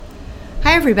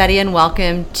Hi, everybody, and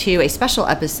welcome to a special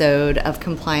episode of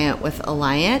Compliant with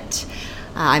Alliant.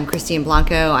 I'm Christine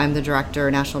Blanco. I'm the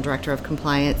National Director of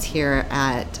Compliance here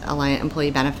at Alliant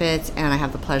Employee Benefits, and I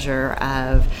have the pleasure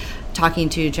of talking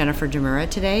to Jennifer Demura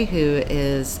today, who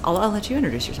is, I'll let you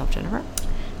introduce yourself, Jennifer.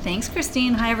 Thanks,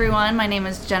 Christine. Hi, everyone. My name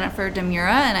is Jennifer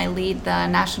Demura, and I lead the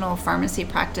National Pharmacy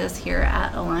Practice here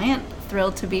at Alliant.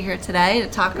 Thrilled to be here today to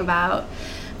talk about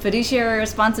fiduciary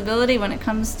responsibility when it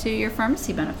comes to your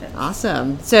pharmacy benefits.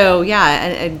 Awesome. So,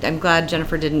 I'm glad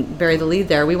Jennifer didn't bury the lead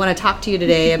there. We want to talk to you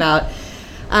today about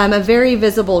a very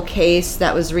visible case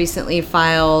that was recently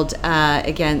filed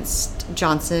against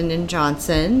Johnson &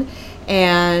 Johnson.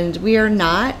 And we are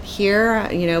not here,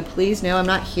 please know I'm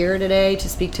not here today to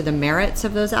speak to the merits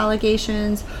of those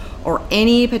allegations or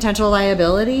any potential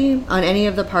liability on any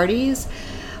of the parties.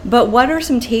 But what are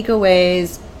some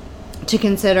takeaways to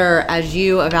consider as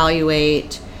you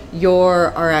evaluate your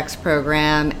RX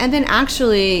program and then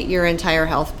actually your entire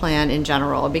health plan in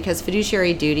general? Because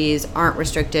fiduciary duties aren't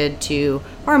restricted to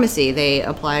pharmacy. They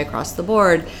apply across the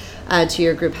board to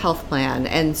your group health plan.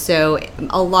 And so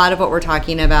a lot of what we're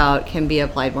talking about can be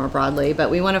applied more broadly,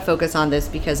 but we want to focus on this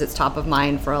because it's top of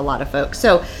mind for a lot of folks.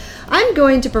 So I'm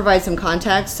going to provide some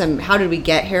context, some how did we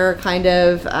get here kind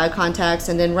of context,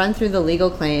 and then run through the legal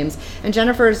claims. And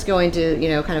Jennifer is going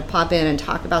to, kind of pop in and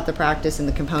talk about the practice and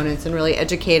the components and really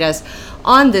educate us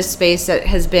on this space that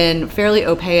has been fairly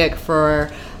opaque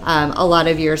for a lot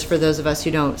of years for those of us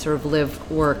who don't sort of live,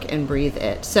 work, and breathe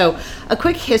it. So a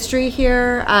quick history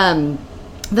here.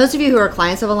 Those of you who are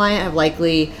clients of Alliant have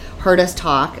likely heard us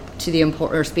talk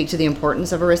to speak to the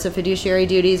importance of ERISA fiduciary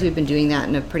duties. We've been doing that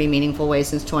in a pretty meaningful way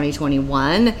since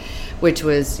 2021, which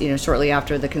was shortly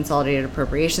after the Consolidated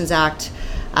Appropriations Act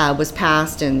was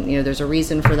passed, and there's a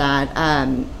reason for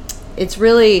that. It's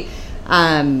really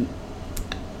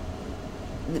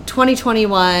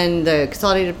 2021, the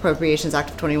Consolidated Appropriations Act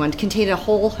of 21 contained a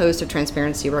whole host of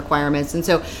transparency requirements. And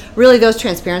so really those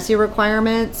transparency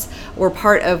requirements were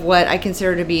part of what I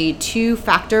consider to be two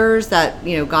factors that,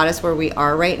 got us where we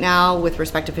are right now with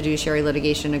respect to fiduciary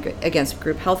litigation against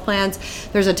group health plans.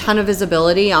 There's a ton of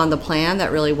visibility on the plan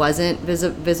that really wasn't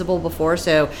visible before.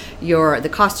 So the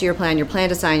cost of your plan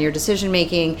design, your decision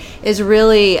making is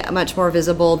really much more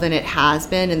visible than it has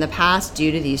been in the past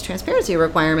due to these transparency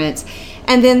requirements.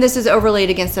 And then this is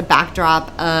overlaid against a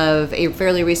backdrop of a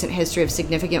fairly recent history of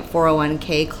significant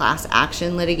 401k class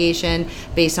action litigation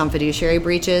based on fiduciary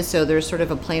breaches. So there's sort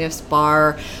of a plaintiff's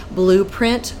bar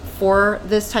blueprint for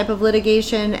this type of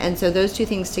litigation. And so those two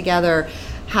things together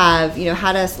have,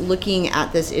 had us looking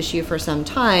at this issue for some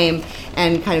time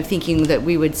and kind of thinking that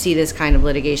we would see this kind of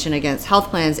litigation against health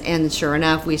plans. And sure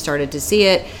enough, we started to see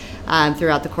it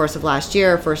throughout the course of last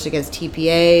year, first against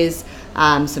TPAs,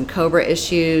 some COBRA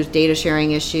issues, data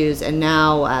sharing issues, and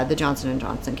now the Johnson &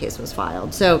 Johnson case was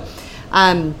filed. So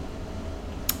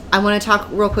I want to talk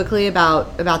real quickly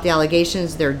about the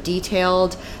allegations. They're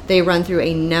detailed. They run through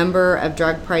a number of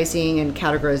drug pricing and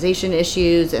categorization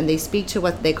issues, and they speak to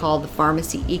what they call the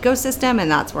pharmacy ecosystem, and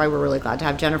that's why we're really glad to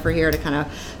have Jennifer here to kind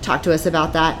of talk to us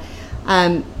about that.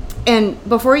 And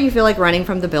before you feel like running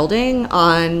from the building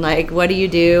on what do you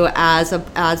do as a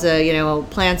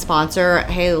plan sponsor?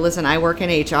 Hey, listen, I work in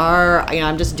HR.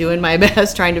 I'm just doing my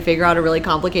best trying to figure out a really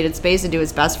complicated space and do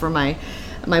what's best for my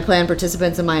plan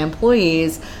participants and my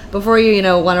employees. Before you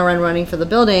want to running for the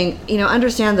building,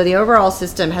 understand that the overall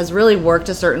system has really worked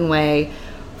a certain way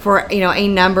for a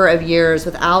number of years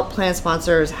without plan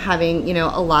sponsors having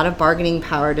a lot of bargaining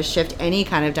power to shift any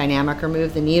kind of dynamic or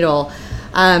move the needle,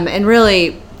 and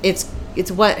really.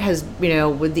 It's what has,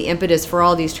 with the impetus for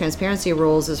all these transparency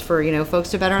rules is for,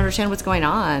 folks to better understand what's going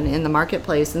on in the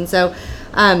marketplace. And so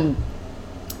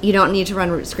you don't need to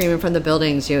run screaming from the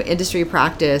buildings, industry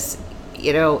practice,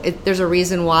 there's a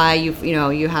reason why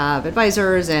you have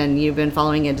advisors and you've been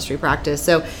following industry practice.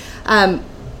 So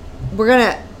we're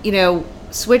going to,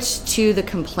 switch to the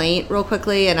complaint real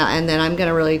quickly. And then I'm going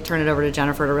to really turn it over to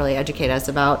Jennifer to really educate us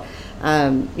about,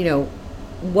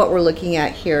 what we're looking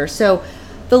at here. So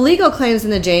the legal claims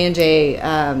in the J&J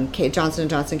Johnson &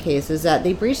 Johnson case is that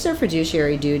they breached their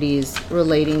fiduciary duties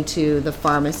relating to the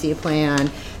pharmacy plan.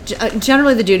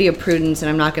 Generally the duty of prudence, and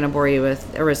I'm not going to bore you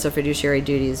with ERISA fiduciary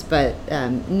duties, but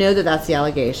know that that's the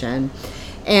allegation.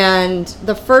 And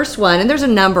the first one, and there's a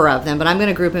number of them, but I'm going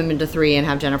to group them into three and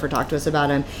have Jennifer talk to us about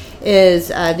them, is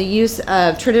the use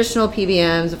of traditional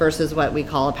PBMs versus what we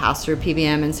call a pass-through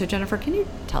PBM. And so Jennifer, can you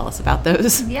tell us about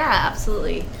those? Yeah,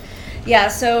 absolutely. Yeah,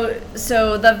 so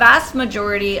the vast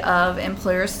majority of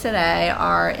employers today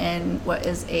are in what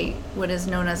is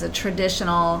known as a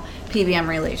traditional PBM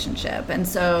relationship. And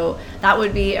so that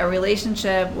would be a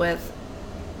relationship with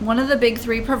one of the big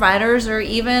three providers, or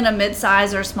even a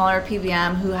mid-size or smaller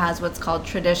PBM who has what's called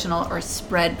traditional or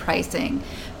spread pricing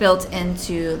built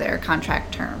into their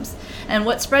contract terms. And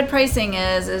what spread pricing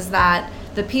is that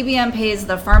the PBM pays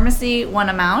the pharmacy one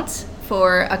amount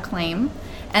for a claim,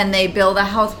 and they bill the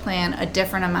health plan a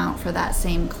different amount for that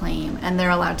same claim, and they're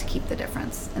allowed to keep the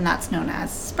difference, and that's known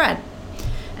as spread.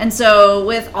 And so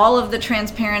with all of the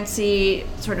transparency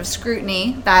sort of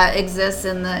scrutiny that exists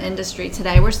in the industry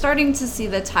today, we're starting to see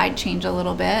the tide change a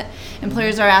little bit.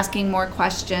 Employers are asking more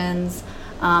questions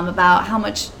about how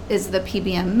much is the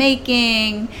PBM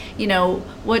making,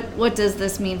 what does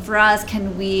this mean for us?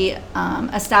 Can we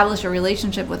establish a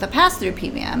relationship with a pass-through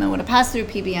PBM? And what a pass-through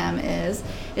PBM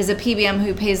is a PBM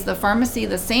who pays the pharmacy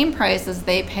the same price as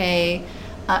they pay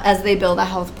as they bill the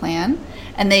health plan,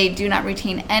 and they do not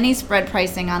retain any spread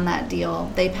pricing on that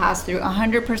deal. They pass through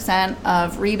 100%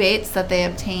 of rebates that they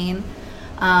obtain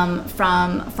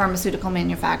from pharmaceutical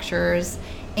manufacturers,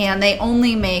 and they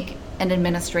only make an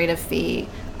administrative fee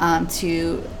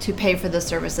to pay for the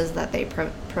services that they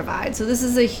provide. So this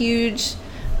is a huge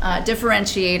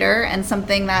differentiator and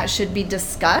something that should be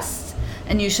discussed,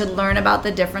 and you should learn about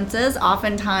the differences.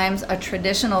 Oftentimes a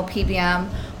traditional PBM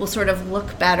will sort of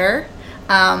look better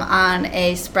on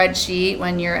a spreadsheet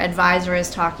when your advisor is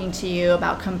talking to you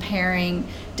about comparing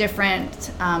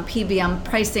different PBM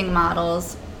pricing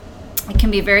models. It can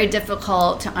be very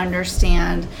difficult to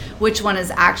understand which one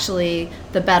is actually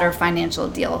the better financial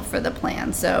deal for the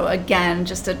plan. So again,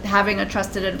 just having a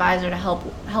trusted advisor to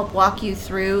help walk you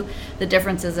through the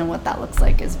differences and what that looks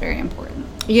like is very important.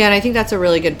 Yeah, and I think that's a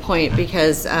really good point,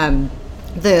 because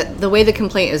the way the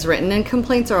complaint is written, and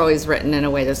complaints are always written in a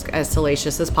way that's as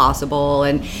salacious as possible,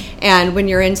 and when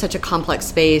you're in such a complex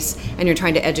space and you're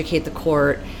trying to educate the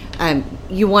court,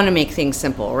 you want to make things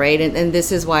simple, right? And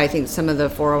this is why I think some of the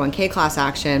 401k class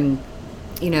action,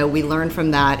 we learn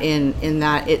from that in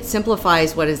that it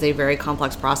simplifies what is a very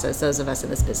complex process. Those of us in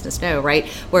this business know, right?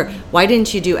 Why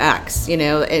didn't you do X?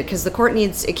 Because the court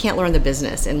it can't learn the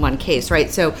business in one case, right?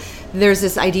 So there's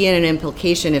this idea and an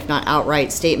implication, if not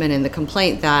outright statement in the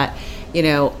complaint, that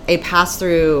a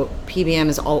pass-through PBM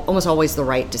is almost always the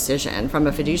right decision from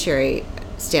a fiduciary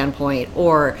standpoint,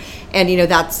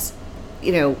 that's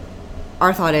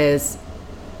our thought is,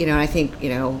 and I think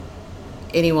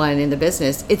anyone in the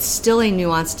business, it's still a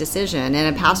nuanced decision.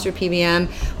 And a pass-through PBM,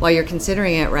 while you're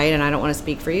considering it, right, and I don't want to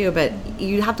speak for you, but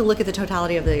you have to look at the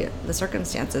totality of the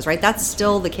circumstances, right? That's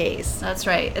still the case. That's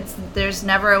right. There's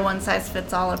never a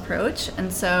one-size-fits-all approach,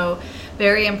 and so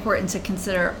very important to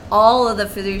consider all of the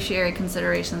fiduciary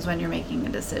considerations when you're making a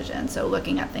decision. So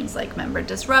looking at things like member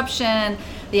disruption,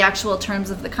 the actual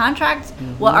terms of the contract,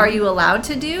 what are you allowed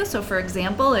to do? So for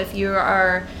example, if you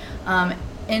are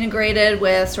integrated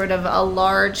with sort of a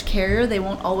large carrier, they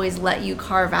won't always let you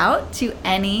carve out to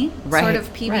any sort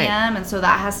of PBM, and so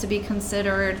that has to be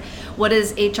considered. What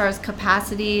is HR's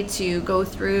capacity to go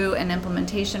through an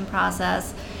implementation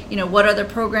process? What are the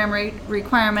program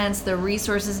requirements, the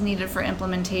resources needed for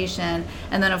implementation,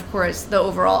 and then of course the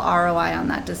overall ROI on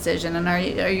that decision, and are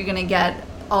you going to get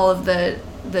all of the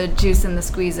juice and the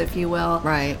squeeze, if you will,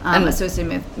 right,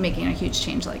 associated with making a huge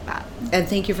change like that. And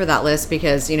thank you for that list,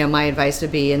 because my advice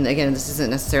would be, and again, this isn't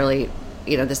necessarily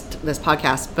this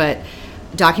podcast, but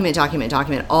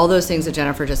document all those things that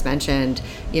Jennifer just mentioned.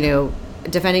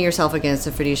 Defending yourself against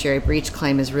a fiduciary breach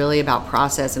claim is really about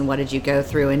process and what did you go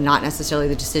through, and not necessarily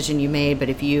the decision you made. But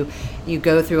if you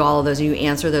go through all of those and you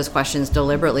answer those questions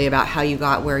deliberately about how you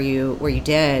got where you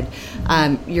did,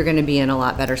 you're going to be in a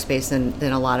lot better space than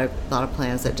a lot of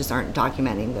plans that just aren't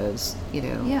documenting those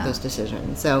those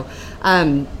decisions. So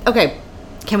okay.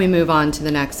 Can we move on to the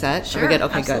next set? Sure. Are we good?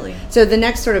 Okay, absolutely. Good. So the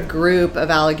next sort of group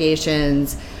of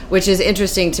allegations, which is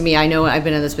interesting to me. I know I've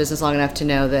been in this business long enough to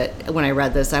know that when I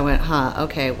read this, I went,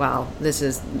 okay, wow,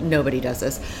 nobody does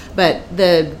this. But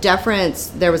the deference,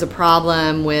 there was a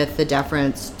problem with the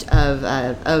deference of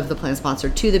the plan sponsor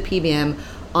to the PBM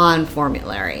on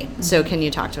formulary. So can you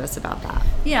talk to us about that?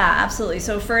 Yeah, absolutely.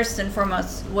 So first and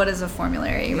foremost, what is a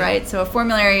formulary, right? So a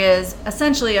formulary is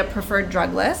essentially a preferred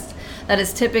drug list that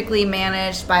is typically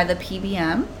managed by the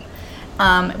PBM,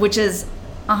 which is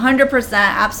 100%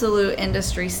 absolute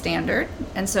industry standard.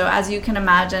 And so as you can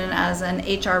imagine, as an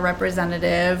HR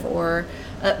representative or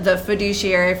the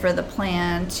fiduciary for the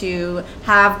plan, to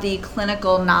have the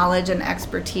clinical knowledge and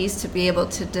expertise to be able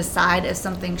to decide if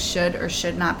something should or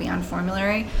should not be on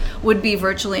formulary would be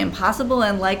virtually impossible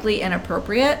and likely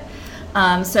inappropriate.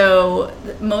 So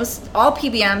all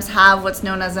PBMs have what's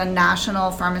known as a National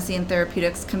Pharmacy and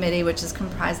Therapeutics Committee, which is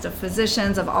comprised of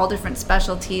physicians of all different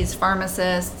specialties,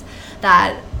 pharmacists,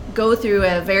 that go through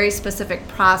a very specific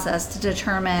process to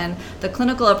determine the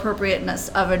clinical appropriateness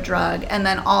of a drug and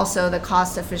then also the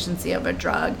cost efficiency of a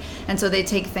drug. And so they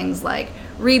take things like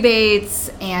rebates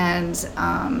and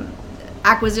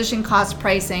acquisition cost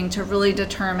pricing to really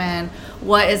determine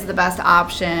what is the best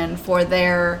option for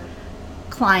their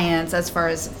clients as far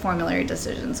as formulary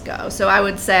decisions go. So I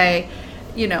would say,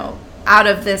 out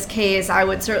of this case, I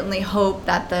would certainly hope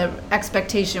that the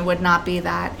expectation would not be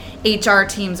that HR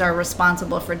teams are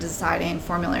responsible for deciding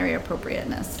formulary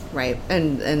appropriateness. Right.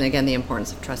 And again, the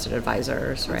importance of trusted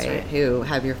advisors, right, who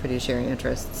have your fiduciary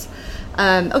interests.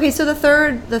 Okay, so the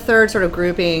third sort of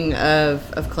grouping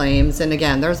of claims, and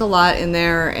again, there's a lot in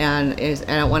there, and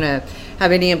I don't want to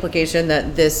have any implication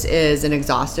that this is an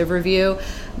exhaustive review,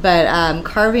 but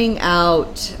carving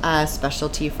out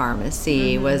specialty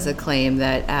pharmacy was a claim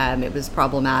that it was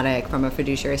problematic from a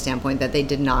fiduciary standpoint that they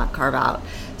did not carve out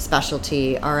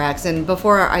specialty RX. And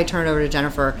before I turn it over to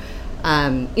Jennifer,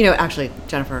 actually,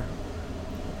 Jennifer,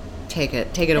 take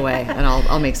it away, and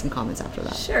I'll make some comments after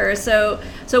that. Sure. So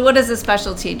what is a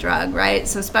specialty drug, right?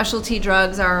 So specialty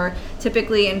drugs are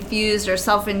typically infused or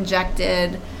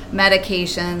self-injected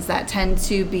medications that tend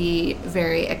to be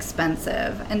very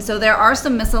expensive. And so there are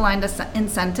some misaligned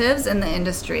incentives in the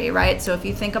industry, right? So if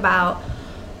you think about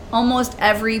almost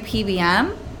every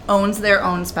PBM owns their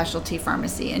own specialty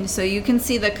pharmacy. And so you can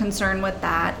see the concern with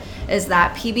that is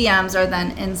that PBMs are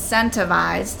then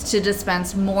incentivized to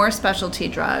dispense more specialty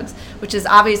drugs, which is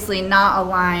obviously not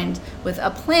aligned with a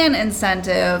plan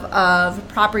incentive of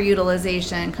proper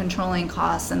utilization, controlling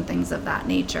costs, and things of that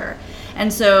nature.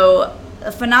 And so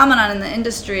a phenomenon in the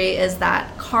industry is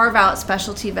that carve-out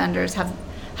specialty vendors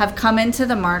have come into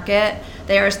the market.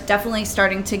 They are definitely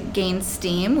starting to gain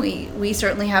steam. We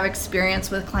certainly have experience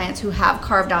with clients who have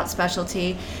carved out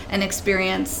specialty and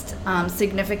experienced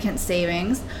significant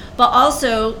savings, but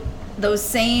also those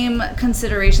same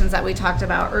considerations that we talked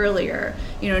about earlier.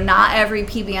 Not every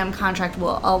PBM contract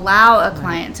will allow a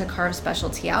client to carve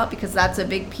specialty out because that's a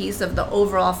big piece of the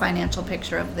overall financial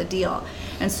picture of the deal.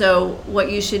 And so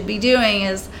what you should be doing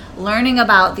is learning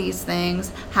about these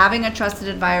things, having a trusted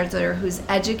advisor who's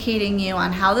educating you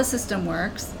on how the system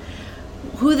works,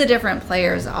 who the different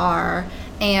players are,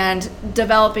 and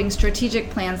developing strategic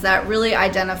plans that really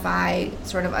identify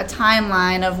sort of a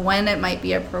timeline of when it might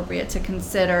be appropriate to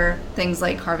consider things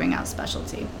like carving out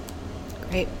specialty.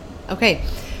 Great. Okay.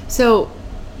 So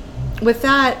with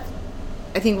that,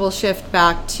 I think we'll shift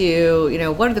back to,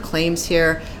 what are the claims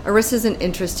here? ERISA is an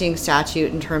interesting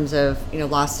statute in terms of,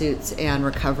 lawsuits and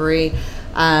recovery.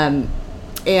 And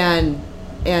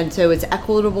so it's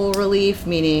equitable relief,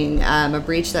 meaning a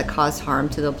breach that caused harm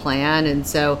to the plan. And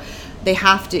so they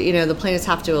have to, the plaintiffs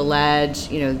have to allege,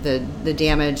 the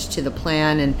damage to the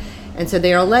plan. And so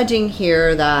they are alleging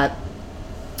here that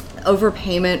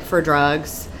overpayment for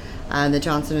drugs, the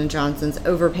Johnson & Johnson's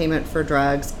overpayment for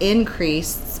drugs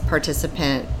increased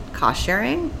participant cost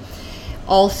sharing,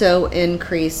 also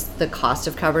increased the cost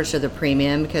of coverage, so the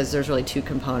premium, because there's really two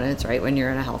components, right, when you're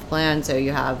in a health plan. So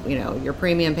you have, your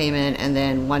premium payment, and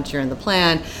then once you're in the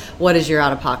plan, what is your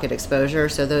out-of-pocket exposure?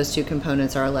 So those two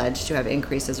components are alleged to have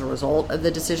increased as a result of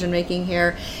the decision-making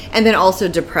here, and then also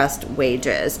depressed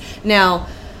wages. Now,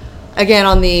 again,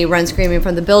 on the run screaming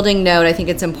from the building note, I think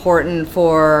it's important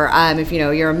for if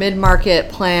you're a mid-market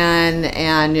plan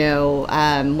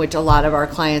and which a lot of our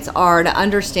clients are, to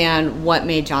understand what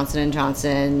made Johnson &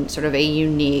 Johnson sort of a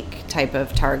unique type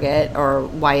of target, or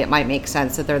why it might make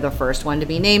sense that they're the first one to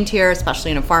be named here,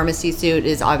 especially in a pharmacy suit,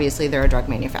 is obviously they're a drug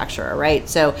manufacturer, right?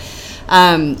 So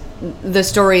the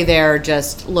story there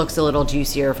just looks a little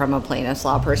juicier from a plaintiff's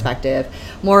law perspective.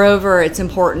 Moreover, it's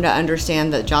important to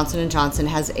understand that Johnson & Johnson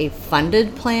has a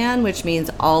funded plan, which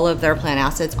means all of their plan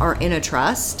assets are in a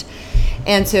trust.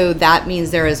 And so that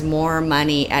means there is more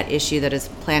money at issue that is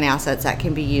plan assets that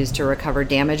can be used to recover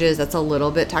damages. That's a little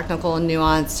bit technical and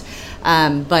nuanced,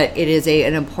 but it is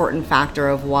an important factor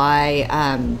of why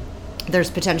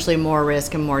there's potentially more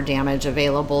risk and more damage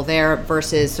available there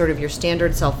versus sort of your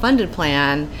standard self-funded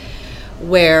plan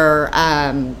where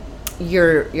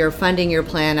you're funding your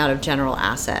plan out of general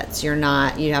assets. You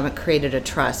haven't created a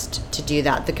trust to do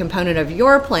that. The component of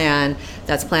your plan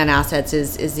that's plan assets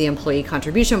is the employee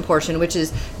contribution portion, which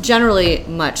is generally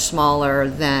much smaller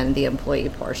than the employee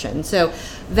portion. So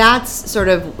that's sort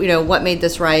of, what made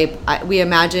this ripe. We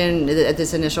imagine at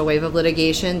this initial wave of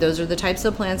litigation, those are the types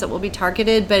of plans that will be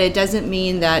targeted, but it doesn't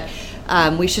mean that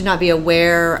we should not be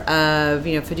aware of,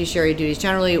 fiduciary duties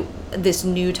generally, this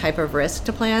new type of risk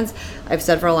to plans. I've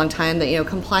said for a long time that,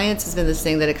 compliance has been this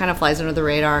thing that it kind of flies under the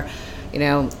radar. the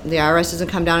IRS doesn't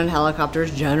come down in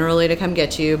helicopters generally to come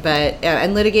get you, but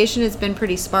and litigation has been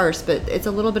pretty sparse, but it's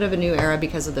a little bit of a new era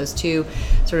because of those two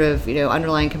sort of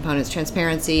underlying components,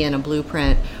 transparency and a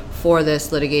blueprint for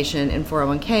this litigation in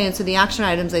 401k. And so the action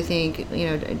items, I think,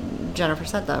 Jennifer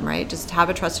said them, right? Just have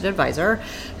a trusted advisor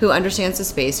who understands the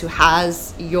space, who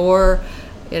has your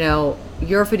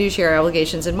fiduciary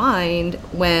obligations in mind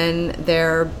when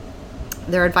they're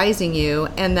advising you,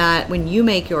 and that when you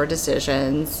make your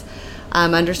decisions,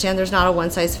 understand there's not a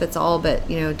one size fits all, but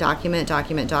document.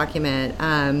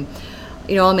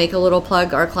 I'll make a little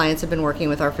plug. Our clients have been working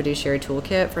with our fiduciary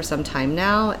toolkit for some time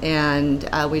now, and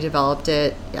we developed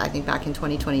it, I think, back in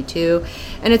 2022.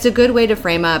 And it's a good way to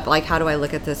frame up, like, how do I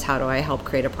look at this? How do I help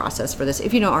create a process for this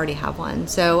if you don't already have one?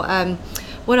 So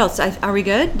what else? Are we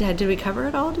good? Did we cover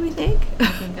it all, do we think? I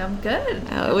think I'm good.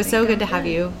 It was so good to have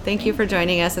you. Thank you for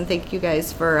joining us, and thank you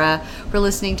guys for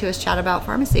listening to us chat about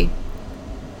pharmacy.